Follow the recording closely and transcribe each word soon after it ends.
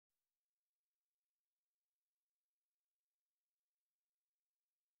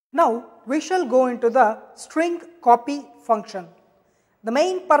Now we shall go into the string copy function. The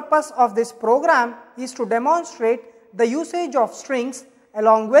main purpose of this program is to demonstrate the usage of strings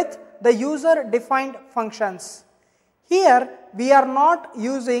along with the user defined functions. Here we are not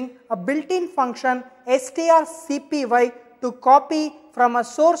using a built-in function strcpy to copy from a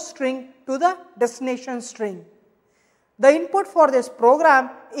source string to the destination string. The input for this program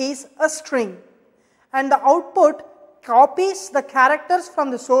is a string and the output copies the characters from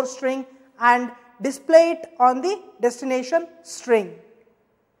the source string and display it on the destination string.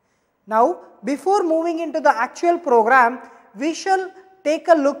 Now before moving into the actual program, we shall take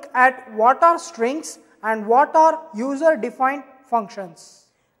a look at what are strings and what are user defined functions.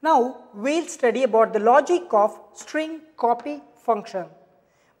 Now we will study about the logic of string copy function.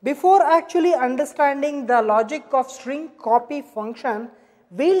 Before actually understanding the logic of string copy function,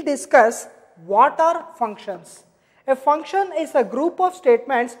 we will discuss what are functions. A function is a group of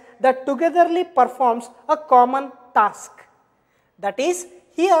statements that togetherly performs a common task. That is,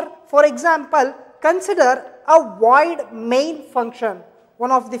 here for example, consider a void main function,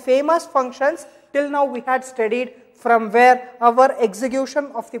 one of the famous functions till now we had studied from where our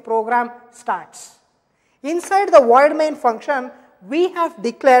execution of the program starts. Inside the void main function, we have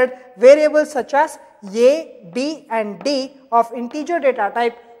declared variables such as a, b and d of integer data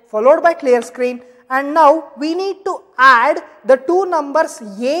type followed by clear screen, and now we need to add the two numbers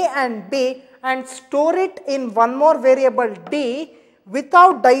a and b and store it in one more variable d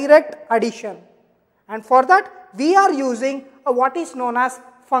without direct addition, and for that we are using what is known as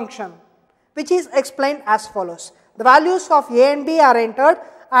function, which is explained as follows. The values of a and b are entered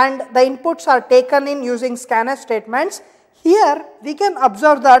and the inputs are taken in using scanf statements. Here we can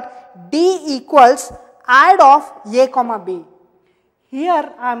observe that d equals add of a comma b.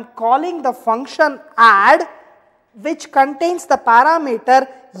 Here I am calling the function add, which contains the parameter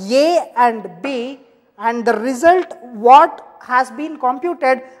a and b, and the result what has been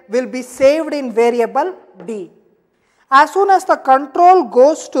computed will be saved in variable d. As soon as the control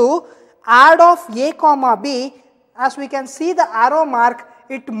goes to add of a comma b, as we can see the arrow mark,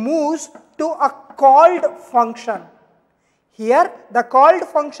 it moves to a called function. Here the called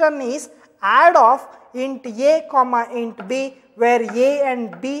function is add of int a comma int b, where a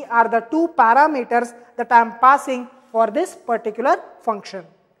and b are the two parameters that I am passing for this particular function.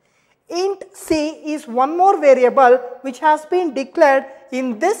 Int c is one more variable which has been declared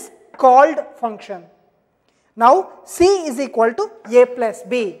in this called function. Now c is equal to a plus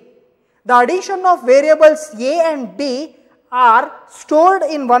b. The addition of variables a and b are stored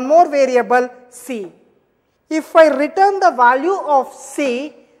in one more variable c. If I return the value of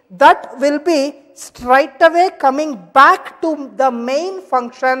c, that will be straight away coming back to the main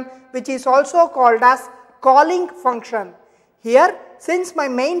function, which is also called as calling function. Here, since my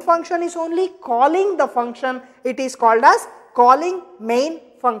main function is only calling the function, it is called as calling main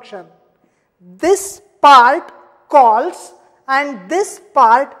function. This part calls and this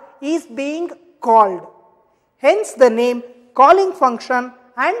part is being called. Hence the name calling function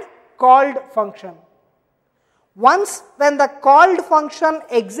and called function. Once when the called function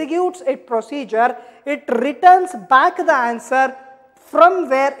executes its procedure, it returns back the answer from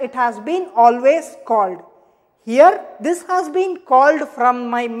where it has been always called. Here this has been called from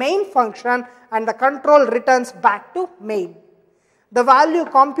my main function and the control returns back to main. The value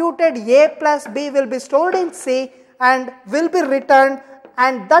computed a plus b will be stored in c and will be returned,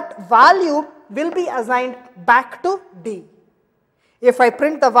 and that value will be assigned back to d. If I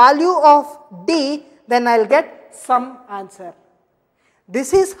print the value of d, then I will get some answer.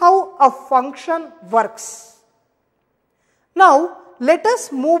 This is how a function works. Now let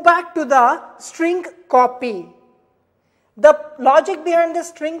us move back to the string copy. The logic behind the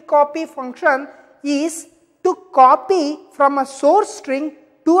string copy function is to copy from a source string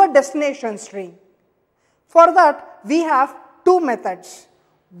to a destination string. For that we have two methods.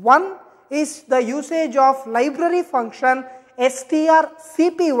 One is the usage of library function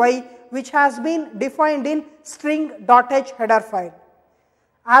strcpy, which has been defined in string.h header file.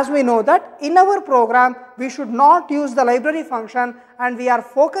 As we know that in our program we should not use the library function and we are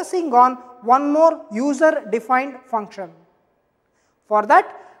focusing on one more user defined function. For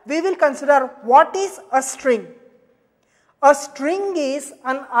that we will consider what is a string. A string is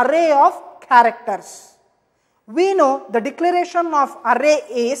an array of characters. We know the declaration of array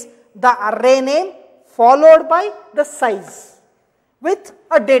is the array name followed by the size with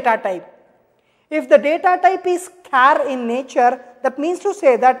a data type. If the data type is char in nature, that means to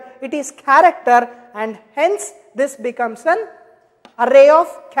say that it is character, and hence this becomes an array of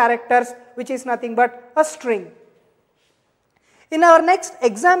characters, which is nothing but a string. In our next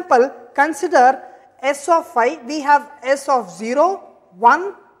example, consider S of 5, we have S of 0,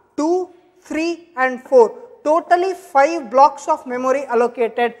 1, 2, 3 and 4. Totally 5 blocks of memory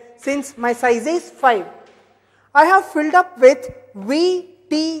allocated since my size is 5. I have filled up with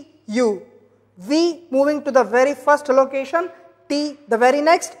VTU. V moving to the very first location, T the very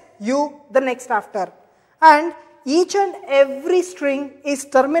next, U the next after. And each and every string is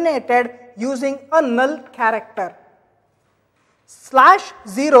terminated using a null character.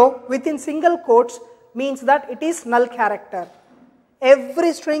 /0 within single quotes means that it is null character.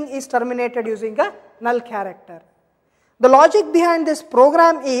 Every string is terminated using a null character. The logic behind this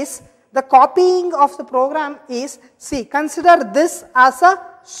program is, the copying of the program is, see, consider this as a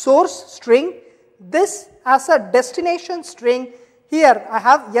source string, this as a destination string. Here I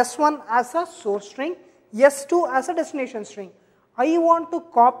have S1 as a source string, S2 as a destination string. I want to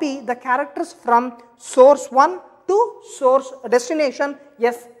copy the characters from source 1 to source destination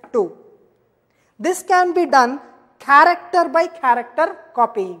S2. This can be done character by character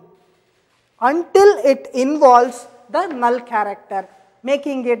copying until it involves the null character,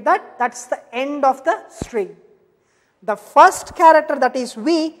 making it that's the end of the string. The first character, that is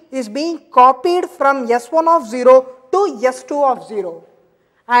V, is being copied from S1 of 0 to S2 of 0,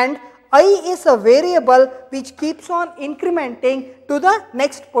 and I is a variable which keeps on incrementing to the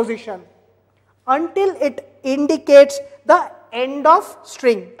next position until it indicates the end of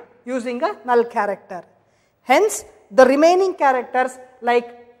string using a null character. Hence, the remaining characters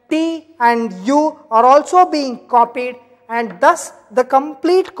like T and U are also being copied, and thus the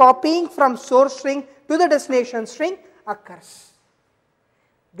complete copying from source string to the destination string occurs.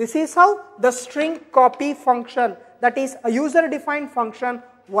 This is how the string copy function, that is a user defined function,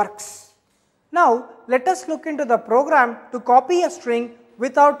 works. Now let us look into the program to copy a string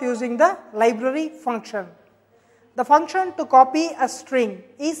without using the library function. The function to copy a string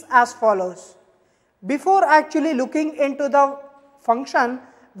is as follows. Before actually looking into the function,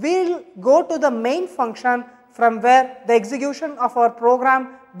 we will go to the main function from where the execution of our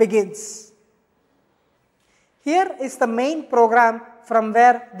program begins. Here is the main program from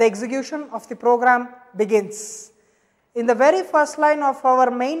where the execution of the program begins. In the very first line of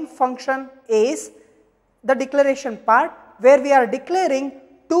our main function is the declaration part, where we are declaring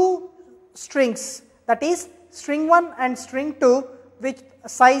two strings, that is string 1 and string 2, with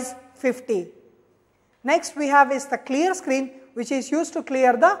size 50. Next we have is the clear screen, which is used to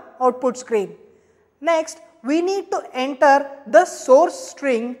clear the output screen. Next we need to enter the source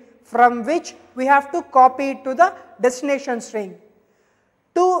string from which we have to copy it to the destination string.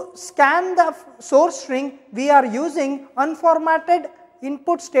 To scan the source string, we are using unformatted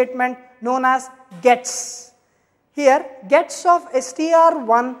input statement known as gets. Here gets of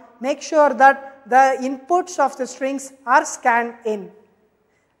str1 make sure that the inputs of the strings are scanned in.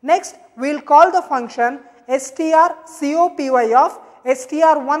 Next we will call the function strcopy of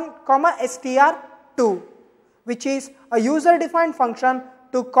str1 comma str2, which is a user defined function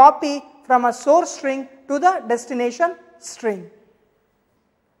to copy from a source string to the destination string.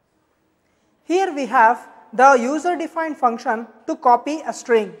 Here we have the user defined function to copy a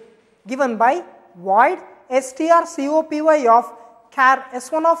string given by void strcopy of char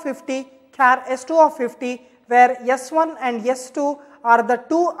s1 of 50, char s2 of 50, where s1 and s2 are the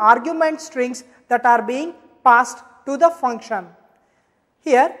two argument strings that are being passed to the function.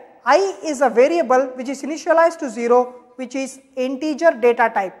 Here I is a variable which is initialized to 0, which is integer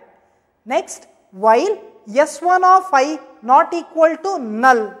data type. Next, while s1 of I not equal to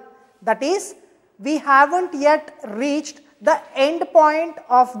null, that is we haven't yet reached the end point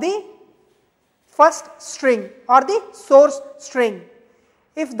of the first string or the source string.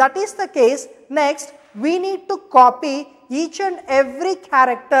 If that is the case, next we need to copy each and every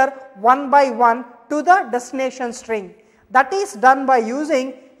character one by one to the destination string. That is done by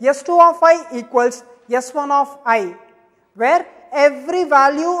using s2 of I equals s1 of I, where every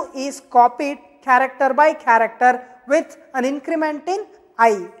value is copied character by character with an increment in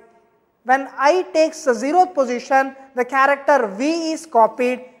I. When I takes the 0th position, the character V is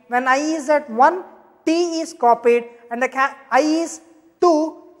copied. When I is at 1, T is copied, and the I is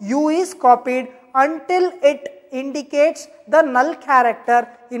 2, U is copied until it indicates the null character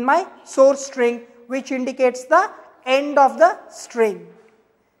in my source string, which indicates the end of the string.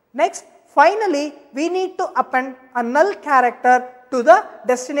 Next, finally, we need to append a null character to the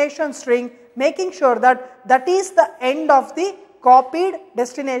destination string, making sure that that is the end of the copied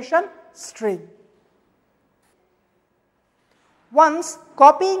destination string. Once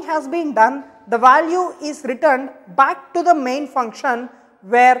copying has been done, the value is returned back to the main function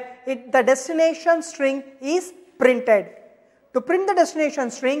where the destination string is printed. To print the destination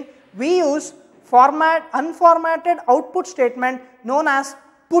string, we use unformatted output statement known as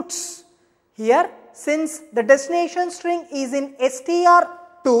puts. Here, since the destination string is in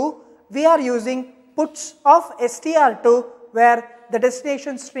str2, we are using puts of str2 where the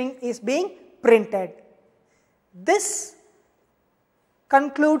destination string is being printed. This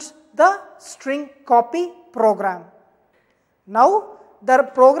concludes the string copy program. Now, the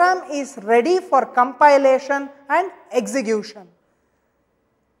program is ready for compilation and execution.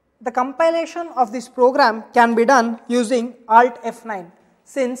 The compilation of this program can be done using Alt F9.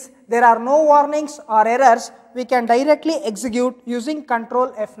 Since there are no warnings or errors, we can directly execute using Control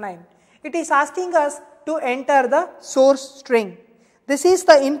F9. It is asking us to enter the source string. This is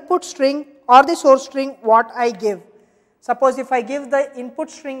the input string or the source string what I give. Suppose if I give the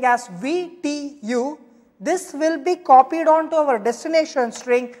input string as VTU, this will be copied onto our destination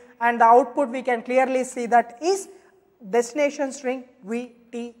string, and the output we can clearly see that is destination string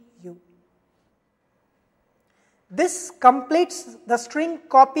VTU. This completes the string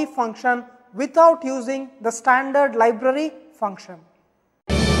copy function without using the standard library function.